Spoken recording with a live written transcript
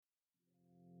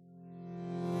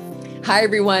Hi,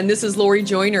 everyone. This is Lori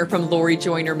Joyner from Lori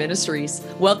Joyner Ministries.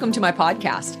 Welcome to my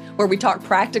podcast, where we talk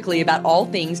practically about all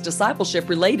things discipleship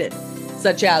related,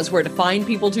 such as where to find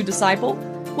people to disciple,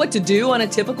 what to do on a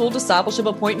typical discipleship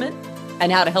appointment,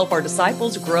 and how to help our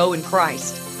disciples grow in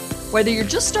Christ. Whether you're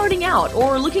just starting out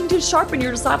or looking to sharpen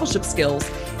your discipleship skills,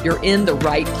 you're in the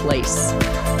right place.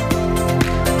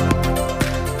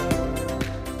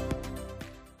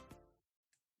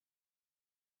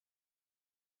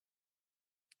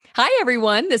 Hi,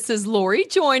 everyone. This is Lori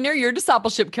Joyner, your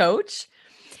discipleship coach.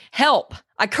 Help.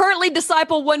 I currently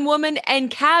disciple one woman and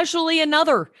casually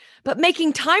another, but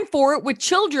making time for it with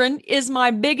children is my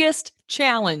biggest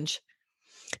challenge.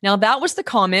 Now, that was the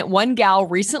comment one gal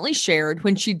recently shared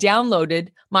when she downloaded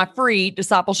my free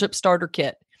discipleship starter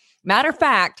kit. Matter of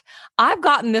fact, I've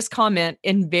gotten this comment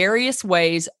in various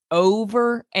ways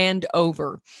over and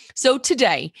over. So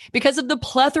today, because of the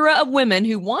plethora of women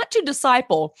who want to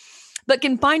disciple, but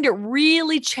can find it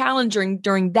really challenging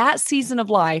during that season of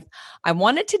life, I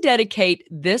wanted to dedicate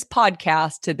this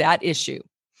podcast to that issue.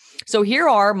 So here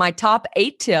are my top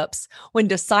 8 tips when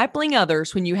discipling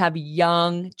others when you have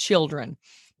young children.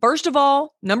 First of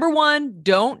all, number 1,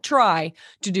 don't try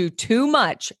to do too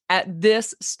much at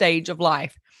this stage of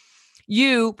life.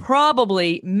 You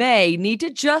probably may need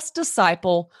to just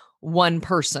disciple one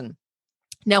person.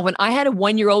 Now, when I had a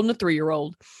 1-year-old and a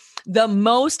 3-year-old, the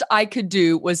most I could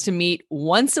do was to meet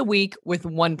once a week with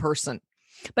one person.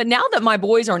 But now that my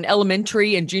boys are in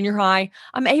elementary and junior high,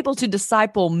 I'm able to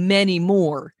disciple many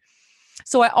more.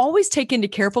 So I always take into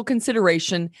careful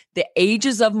consideration the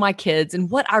ages of my kids and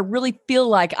what I really feel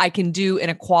like I can do in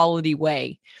a quality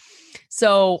way.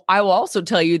 So I will also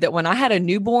tell you that when I had a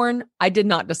newborn, I did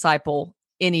not disciple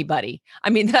anybody.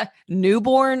 The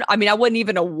newborn, I wasn't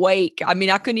even awake. I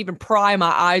couldn't even pry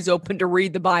my eyes open to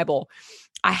read the Bible.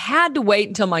 I had to wait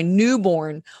until my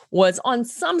newborn was on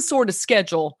some sort of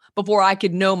schedule before I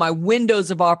could know my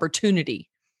windows of opportunity.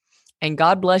 And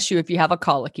God bless you if you have a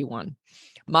colicky one.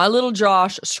 My little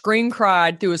Josh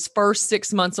cried through his first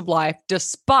 6 months of life,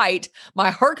 despite my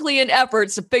Herculean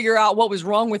efforts to figure out what was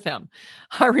wrong with him.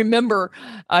 I remember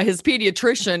his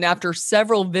pediatrician, after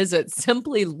several visits,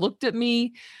 simply looked at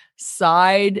me,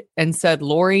 sighed, and said,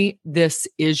 "Lori, this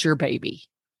is your baby.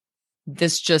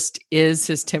 This just is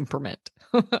his temperament."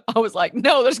 I was like,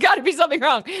 no, there's got to be something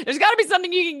wrong. There's got to be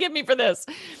something you can give me for this.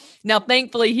 Now,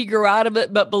 thankfully, he grew out of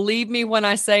it. But believe me when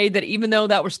I say that even though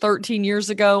that was 13 years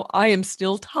ago, I am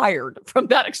still tired from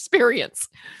that experience.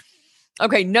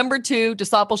 Okay, number 2,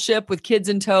 discipleship with kids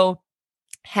in tow.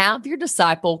 Have your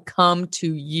disciple come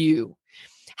to you.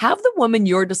 Have the woman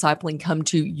you're discipling come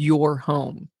to your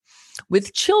home.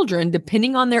 With children,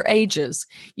 depending on their ages,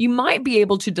 you might be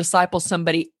able to disciple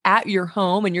somebody at your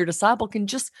home and your disciple can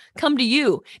just come to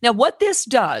you. Now, what this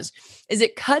does is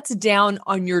it cuts down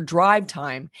on your drive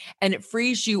time and it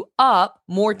frees you up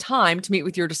more time to meet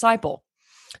with your disciple.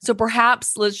 So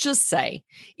perhaps, let's just say,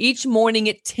 each morning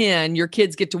at 10, your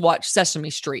kids get to watch Sesame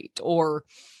Street or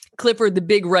Clifford the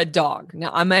Big Red Dog.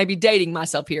 Now, I may be dating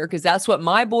myself here because that's what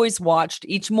my boys watched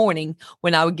each morning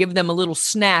when I would give them a little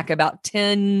snack about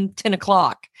 10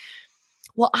 o'clock.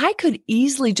 Well, I could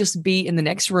easily just be in the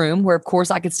next room where, of course,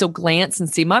 I could still glance and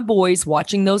see my boys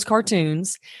watching those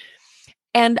cartoons.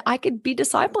 And I could be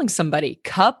discipling somebody,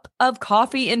 cup of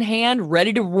coffee in hand,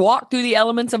 ready to walk through the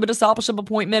elements of a discipleship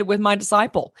appointment with my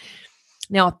disciple.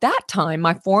 Now, at that time,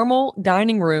 my formal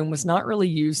dining room was not really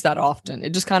used that often. It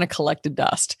just kind of collected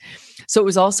dust. So it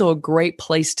was also a great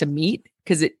place to meet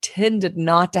because it tended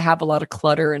not to have a lot of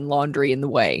clutter and laundry in the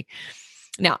way.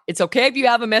 Now, it's okay if you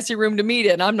have a messy room to meet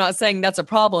in. I'm not saying that's a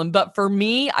problem. But for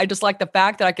me, I just like the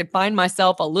fact that I could find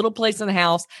myself a little place in the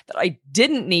house that I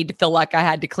didn't need to feel like I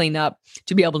had to clean up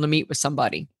to be able to meet with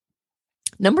somebody.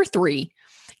 Number 3,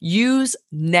 use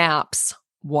naps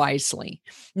wisely.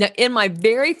 Now, in my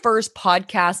very first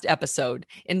podcast episode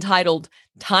entitled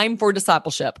Time for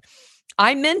Discipleship,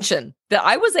 I mentioned that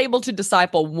I was able to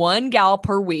disciple one gal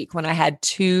per week when I had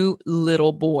 2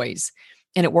 little boys.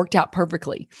 And it worked out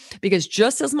perfectly because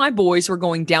just as my boys were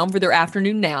going down for their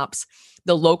afternoon naps,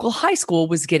 the local high school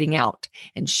was getting out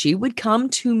and she would come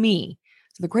to me.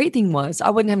 So the great thing was I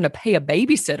wasn't having to pay a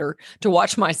babysitter to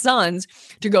watch my sons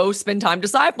to go spend time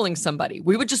discipling somebody.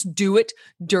 We would just do it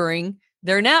during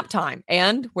their nap time.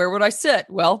 And where would I sit?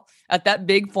 Well, at that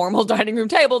big formal dining room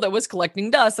table that was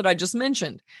collecting dust that I just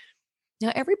mentioned.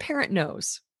 Now, every parent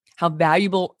knows how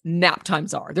valuable nap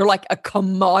times are. They're like a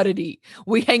commodity.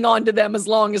 We hang on to them as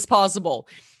long as possible.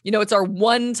 It's our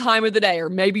one time of the day, or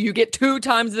maybe you get 2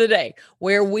 times of the day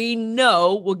where we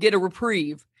know we'll get a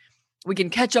reprieve. We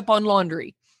can catch up on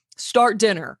laundry, start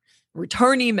dinner,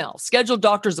 return emails, schedule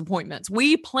doctor's appointments.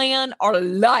 We plan our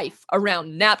life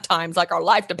around nap times like our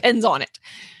life depends on it.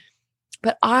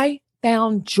 But I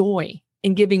found joy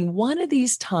in giving one of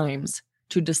these times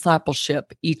to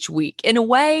discipleship each week. In a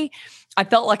way, I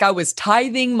felt like I was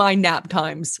tithing my nap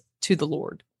times to the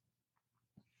Lord.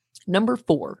 Number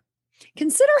 4,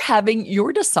 consider having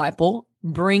your disciple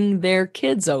bring their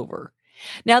kids over.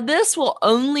 Now, this will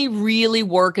only really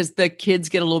work as the kids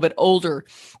get a little bit older.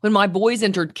 When my boys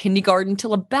entered kindergarten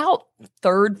till about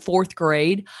 3rd, 4th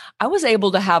grade, I was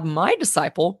able to have my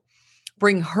disciple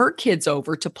bring her kids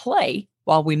over to play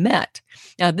while we met.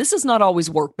 Now, this does not always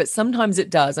work, but sometimes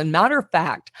it does. And matter of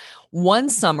fact, one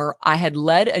summer I had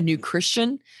led a new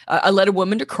Christian, I led a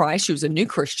woman to Christ. She was a new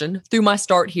Christian through my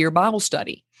Start Here Bible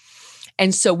study.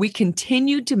 And so we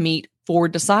continued to meet for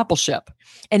discipleship.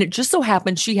 And it just so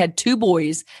happened she had 2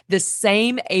 boys, the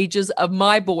same ages of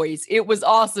my boys. It was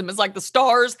awesome. It's like the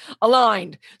stars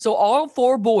aligned. So all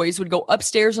 4 boys would go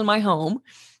upstairs in my home.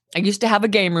 I used to have a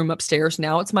game room upstairs.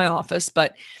 Now it's my office,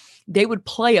 but they would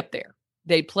play up there.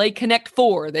 They'd play Connect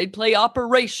 4. They'd play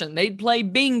Operation. They'd play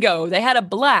bingo. They had a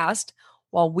blast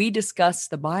while we discussed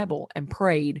the Bible and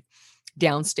prayed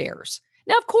downstairs.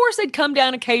 Now, of course, they'd come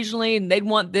down occasionally and they'd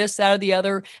want this, that, or the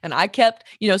other. And I kept,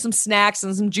 some snacks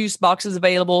and some juice boxes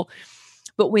available.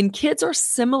 But when kids are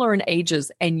similar in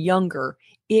ages and younger,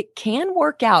 it can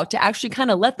work out to actually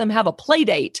kind of let them have a play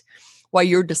date while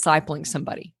you're discipling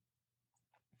somebody.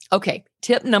 Okay,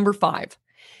 tip number 5.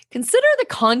 Consider the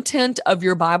content of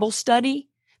your Bible study,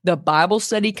 the Bible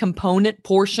study component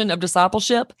portion of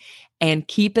discipleship, and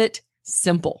keep it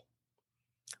simple.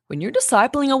 When you're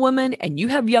discipling a woman and you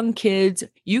have young kids,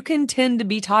 you can tend to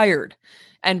be tired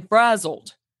and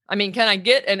frazzled. I mean, can I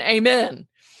get an amen?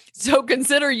 So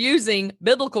consider using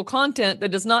biblical content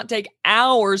that does not take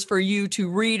hours for you to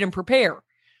read and prepare.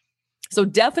 So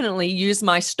definitely use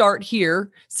my Start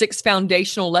Here, 6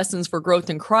 Foundational Lessons for Growth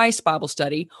in Christ Bible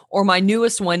study, or my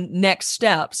newest one, Next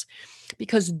Steps,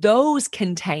 because those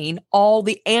contain all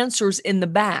the answers in the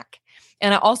back.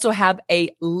 And I also have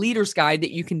a leader's guide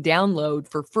that you can download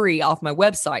for free off my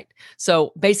website.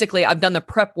 So basically, I've done the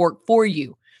prep work for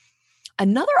you.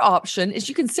 Another option is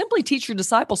you can simply teach your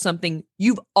disciples something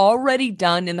you've already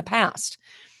done in the past.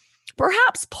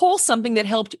 Perhaps pull something that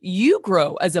helped you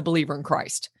grow as a believer in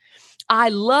Christ. I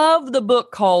love the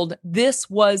book called This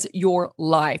Was Your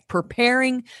Life,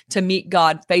 Preparing to Meet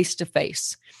God Face to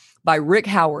Face by Rick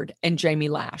Howard and Jamie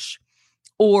Lash.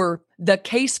 Or The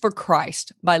Case for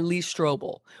Christ by Lee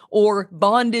Strobel, or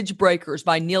Bondage Breakers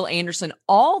by Neil Anderson.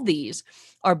 All these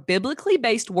are biblically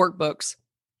based workbooks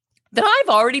that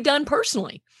I've already done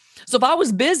personally. So if I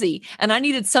was busy and I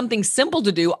needed something simple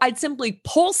to do, I'd simply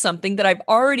pull something that I've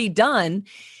already done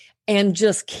and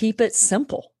just keep it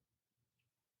simple.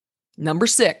 Number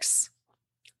 6,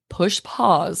 push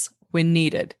pause when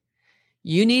needed.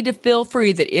 You need to feel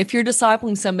free that if you're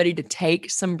discipling somebody to take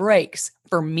some breaks.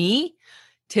 For me,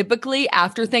 typically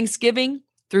after Thanksgiving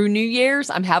through New Year's,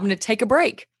 I'm having to take a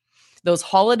break. Those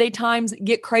holiday times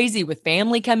get crazy with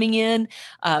family coming in.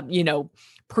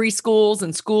 Preschools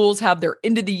and schools have their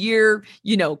end of the year,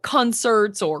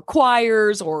 concerts or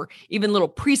choirs or even little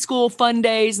preschool fun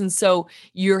days. And so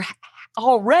you're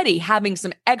already having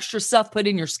some extra stuff put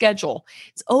in your schedule.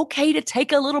 It's okay to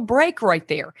take a little break right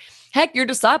there. Heck, your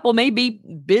disciple may be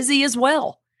busy as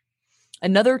well.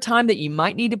 Another time that you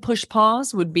might need to push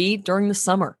pause would be during the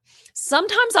summer.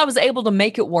 Sometimes I was able to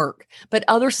make it work, but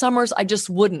other summers I just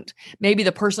wouldn't. Maybe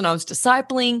the person I was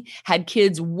discipling had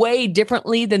kids way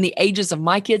differently than the ages of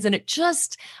my kids, and it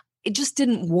just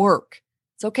didn't work.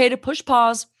 It's okay to push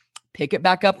pause, pick it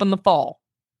back up in the fall.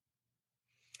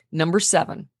 Number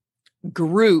 7,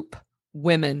 group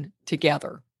women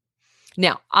together.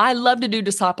 Now, I love to do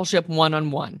discipleship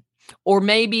one-on-one, or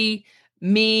maybe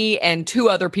me and 2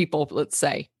 other people, let's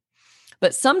say.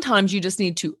 But sometimes you just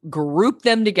need to group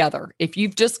them together. If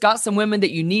you've just got some women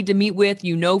that you need to meet with,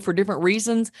 for different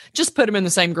reasons, just put them in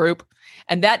the same group.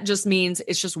 And that just means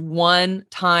it's just one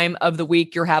time of the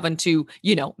week you're having to,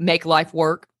 make life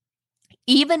work.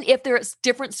 Even if they're at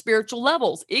different spiritual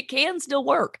levels, it can still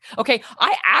work. Okay,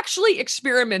 I actually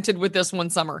experimented with this one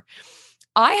summer.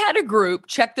 I had a group,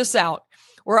 check this out,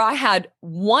 where I had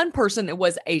one person that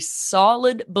was a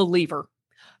solid believer,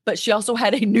 but she also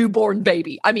had a newborn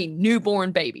baby.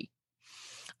 Newborn baby.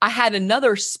 I had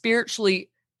another spiritually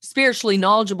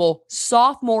knowledgeable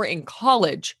sophomore in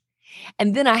college.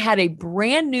 And then I had a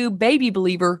brand new baby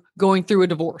believer going through a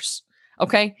divorce.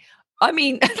 Okay. I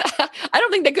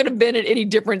don't think they could have been at any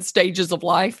different stages of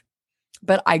life,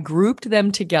 but I grouped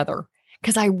them together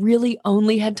because I really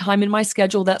only had time in my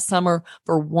schedule that summer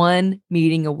for one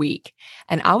meeting a week.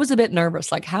 And I was a bit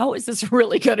nervous, like, how is this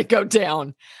really going to go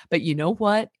down? But you know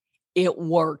what? It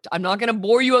worked. I'm not going to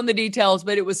bore you on the details,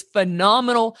 but it was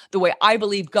phenomenal the way I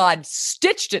believe God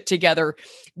stitched it together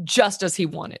just as he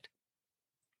wanted.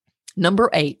 Number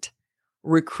 8,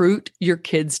 recruit your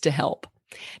kids to help.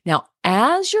 Now,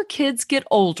 as your kids get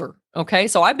older, okay,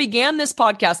 so I began this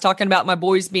podcast talking about my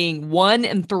boys being 1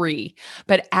 and 3,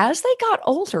 but as they got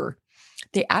older,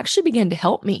 they actually began to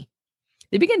help me.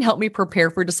 They began to help me prepare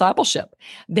for discipleship.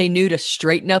 They knew to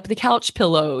straighten up the couch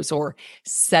pillows or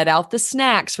set out the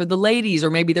snacks for the ladies or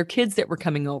maybe their kids that were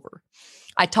coming over.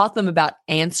 I taught them about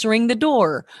answering the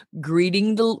door,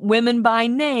 greeting the women by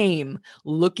name,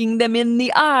 looking them in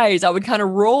the eyes. I would kind of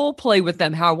role play with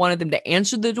them how I wanted them to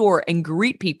answer the door and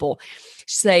greet people.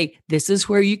 Say, this is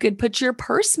where you could put your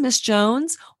purse, Miss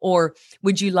Jones, or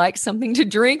would you like something to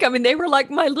drink? I mean, they were like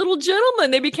my little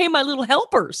gentlemen. They became my little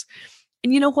helpers.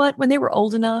 And you know what? When they were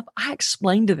old enough, I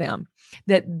explained to them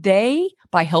that they,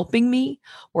 by helping me,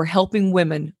 were helping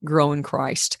women grow in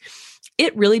Christ.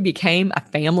 It really became a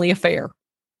family affair.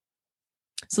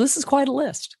 So this is quite a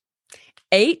list.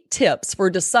 8 tips for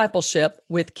discipleship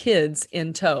with kids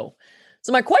in tow.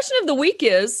 So my question of the week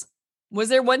is, was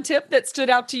there one tip that stood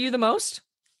out to you the most?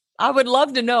 I would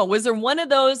love to know. Was there one of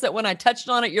those that when I touched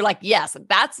on it, you're like, yes,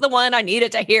 that's the one I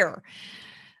needed to hear?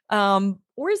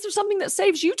 Or is there something that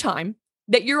saves you time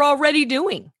that you're already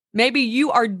doing? Maybe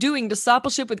you are doing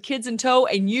discipleship with kids in tow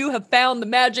and you have found the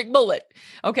magic bullet.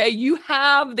 Okay, you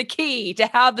have the key to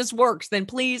how this works. Then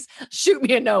please shoot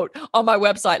me a note on my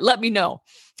website. Let me know,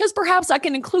 because perhaps I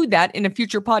can include that in a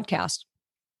future podcast.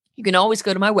 You can always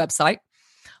go to my website,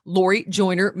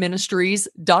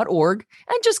 LoriJoynerMinistries.org,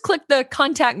 and just click the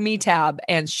Contact Me tab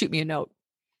and shoot me a note.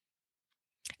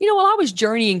 You know, while I was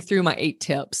journeying through my 8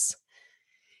 tips,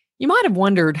 you might have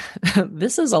wondered,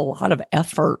 this is a lot of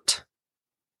effort.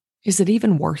 Is it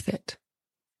even worth it?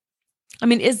 I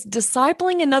mean, is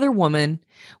discipling another woman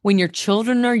when your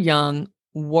children are young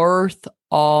worth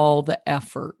all the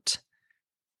effort?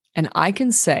 And I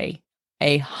can say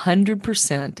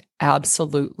 100%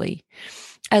 absolutely.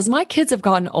 As my kids have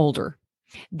gotten older,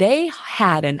 they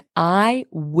had an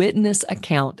eyewitness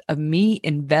account of me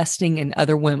investing in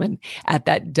other women at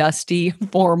that dusty,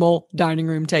 formal dining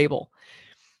room table.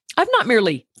 I've not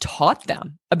merely taught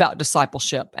them about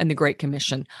discipleship and the Great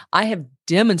Commission. I have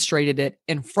demonstrated it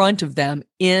in front of them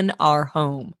in our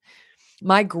home.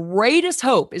 My greatest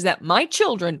hope is that my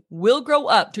children will grow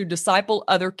up to disciple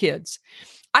other kids.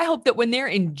 I hope that when they're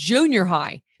in junior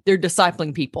high, they're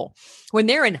discipling people. When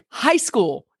they're in high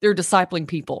school, they're discipling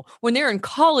people. When they're in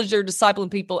college, they're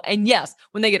discipling people. And yes,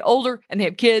 when they get older and they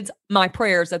have kids, my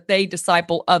prayer is that they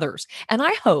disciple others. And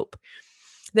I hope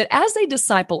that as they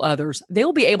disciple others,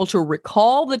 they'll be able to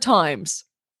recall the times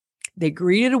they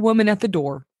greeted a woman at the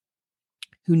door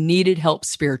who needed help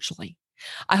spiritually.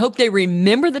 I hope they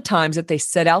remember the times that they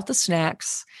set out the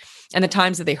snacks and the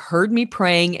times that they heard me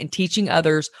praying and teaching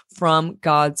others from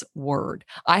God's word.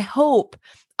 I hope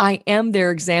I am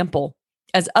their example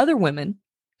as other women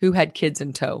who had kids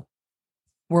in tow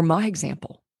were my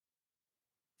example.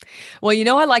 Well, you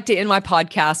know, I like to end my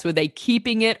podcast with a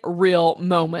keeping it real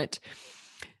moment.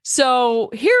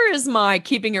 So here is my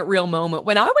keeping it real moment.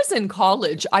 When I was in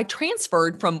college, I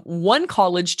transferred from one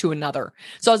college to another.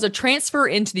 So I was a transfer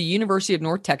into the University of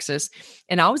North Texas,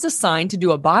 and I was assigned to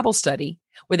do a Bible study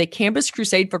with a Campus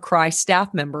Crusade for Christ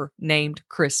staff member named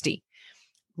Christy.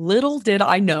 Little did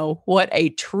I know what a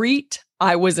treat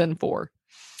I was in for.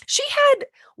 She had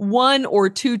 1 or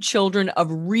 2 children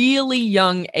of really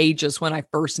young ages when I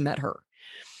first met her.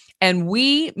 And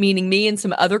we, meaning me and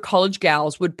some other college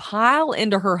gals, would pile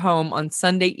into her home on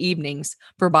Sunday evenings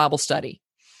for Bible study.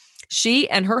 She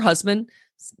and her husband,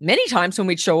 many times when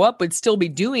we'd show up, would still be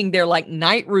doing their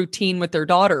night routine with their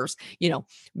daughters,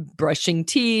 brushing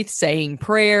teeth, saying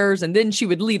prayers, and then she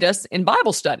would lead us in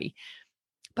Bible study.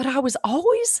 But I was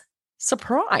always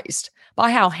surprised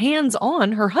by how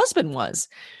hands-on her husband was.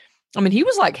 I mean, he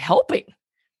was helping.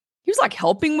 He was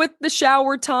helping with the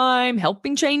shower time,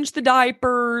 helping change the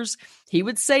diapers. He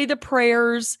would say the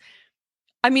prayers.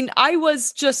 I mean, I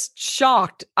was just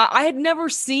shocked. I had never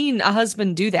seen a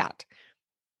husband do that.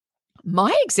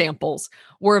 My examples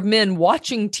were of men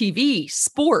watching TV,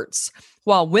 sports,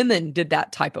 while women did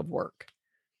that type of work.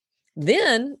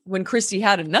 Then, when Christy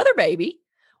had another baby,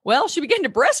 well, she began to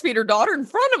breastfeed her daughter in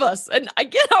front of us. And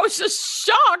again, I was just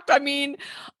shocked. I mean,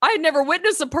 I had never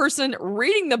witnessed a person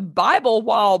reading the Bible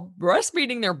while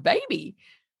breastfeeding their baby.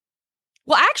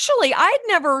 Well, actually, I had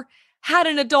never had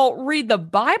an adult read the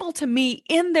Bible to me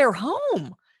in their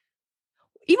home.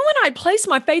 Even when I placed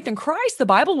my faith in Christ, the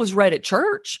Bible was read at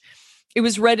church. It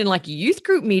was read in like youth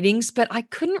group meetings, but I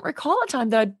couldn't recall a time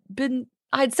that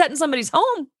I'd sat in somebody's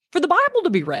home for the Bible to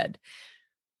be read.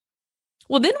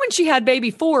 Well, then when she had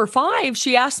baby 4 or 5,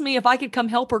 she asked me if I could come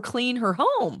help her clean her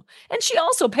home. And she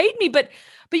also paid me. But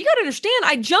you got to understand,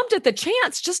 I jumped at the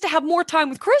chance just to have more time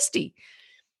with Christy.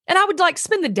 And I would like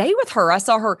spend the day with her. I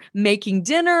saw her making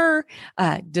dinner,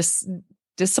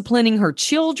 disciplining her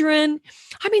children.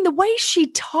 I mean, the way she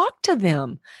talked to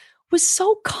them was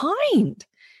so kind.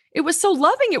 It was so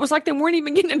loving. It was like they weren't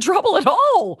even getting in trouble at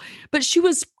all. But she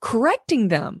was correcting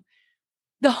them.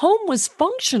 The home was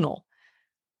functional.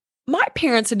 My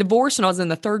parents had divorced when I was in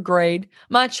the 3rd grade.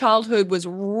 My childhood was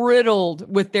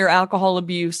riddled with their alcohol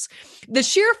abuse. The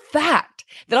sheer fact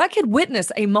that I could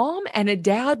witness a mom and a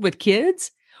dad with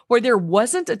kids where there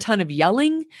wasn't a ton of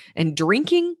yelling and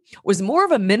drinking was more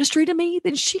of a ministry to me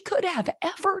than she could have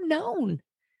ever known.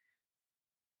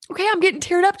 Okay, I'm getting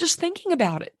teared up just thinking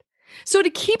about it. So to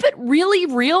keep it really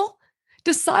real,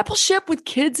 discipleship with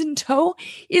kids in tow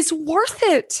is worth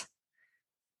it.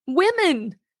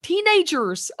 Women,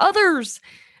 teenagers, others,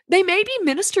 they may be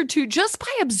ministered to just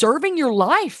by observing your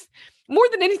life more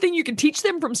than anything you can teach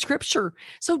them from Scripture.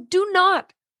 So do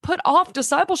not put off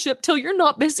discipleship till you're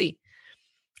not busy.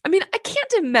 I mean, I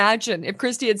can't imagine if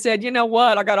Christy had said, you know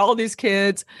what, I got all these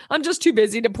kids. I'm just too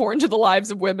busy to pour into the lives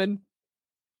of women.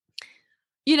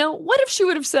 You know, what if she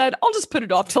would have said, I'll just put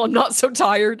it off till I'm not so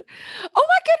tired? Oh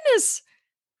my goodness.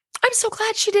 I'm so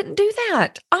glad she didn't do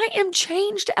that. I am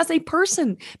changed as a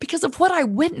person because of what I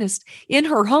witnessed in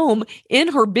her home, in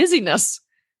her busyness.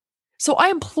 So I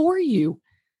implore you,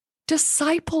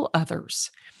 disciple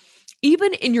others.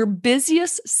 Even in your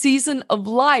busiest season of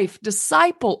life,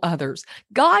 disciple others.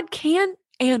 God can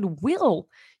and will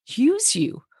use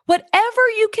you. Whatever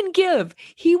you can give,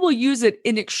 He will use it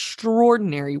in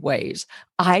extraordinary ways.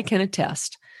 I can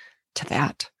attest to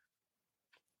that.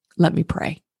 Let me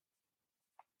pray.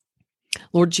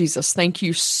 Lord Jesus, thank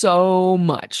you so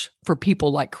much for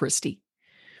people like Christy.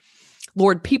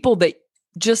 Lord, people that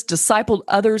just discipled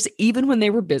others even when they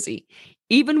were busy,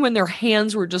 even when their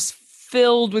hands were just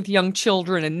filled with young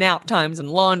children and nap times and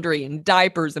laundry and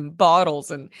diapers and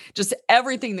bottles and just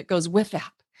everything that goes with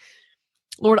that.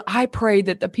 Lord, I pray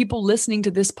that the people listening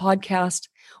to this podcast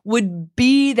would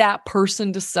be that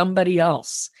person to somebody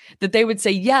else, that they would say,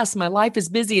 yes, my life is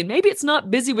busy. And maybe it's not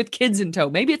busy with kids in tow.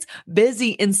 Maybe it's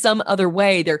busy in some other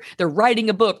way. They're writing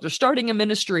a book. They're starting a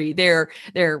ministry. They're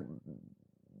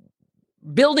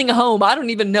building a home. I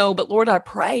don't even know. But Lord, I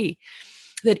pray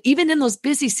that even in those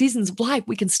busy seasons of life,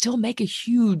 we can still make a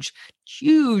huge,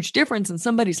 huge difference in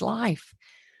somebody's life.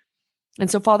 And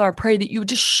so, Father, I pray that you would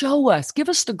just show us, give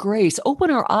us the grace,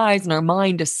 open our eyes and our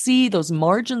mind to see those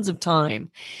margins of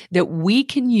time that we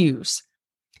can use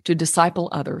to disciple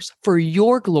others for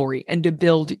your glory and to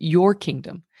build your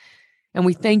kingdom. And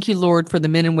we thank you, Lord, for the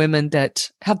men and women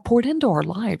that have poured into our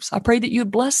lives. I pray that you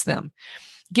would bless them,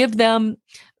 give them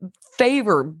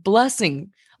favor,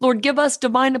 blessing. Lord, give us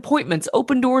divine appointments,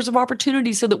 open doors of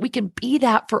opportunity so that we can be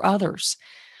that for others.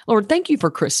 Lord, thank you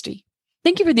for Christy.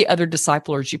 Thank you for the other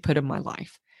disciplers you put in my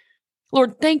life.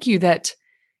 Lord, thank you that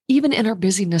even in our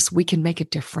busyness, we can make a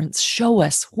difference. Show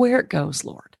us where it goes,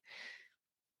 Lord.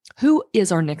 Who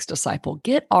is our next disciple?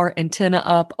 Get our antenna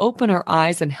up, open our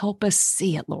eyes, and help us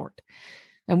see it, Lord.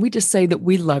 And we just say that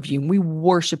we love you and we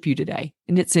worship you today.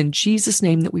 And it's in Jesus'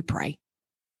 name that we pray.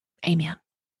 Amen.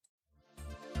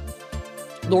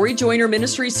 Lori Joyner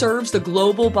Ministry serves the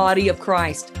global body of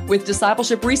Christ with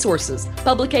discipleship resources,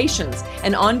 publications,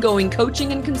 and ongoing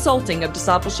coaching and consulting of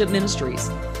discipleship ministries.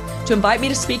 To invite me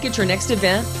to speak at your next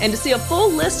event and to see a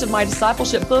full list of my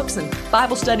discipleship books and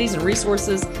Bible studies and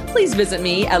resources, please visit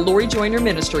me at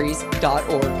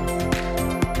lorijoynerministries.org.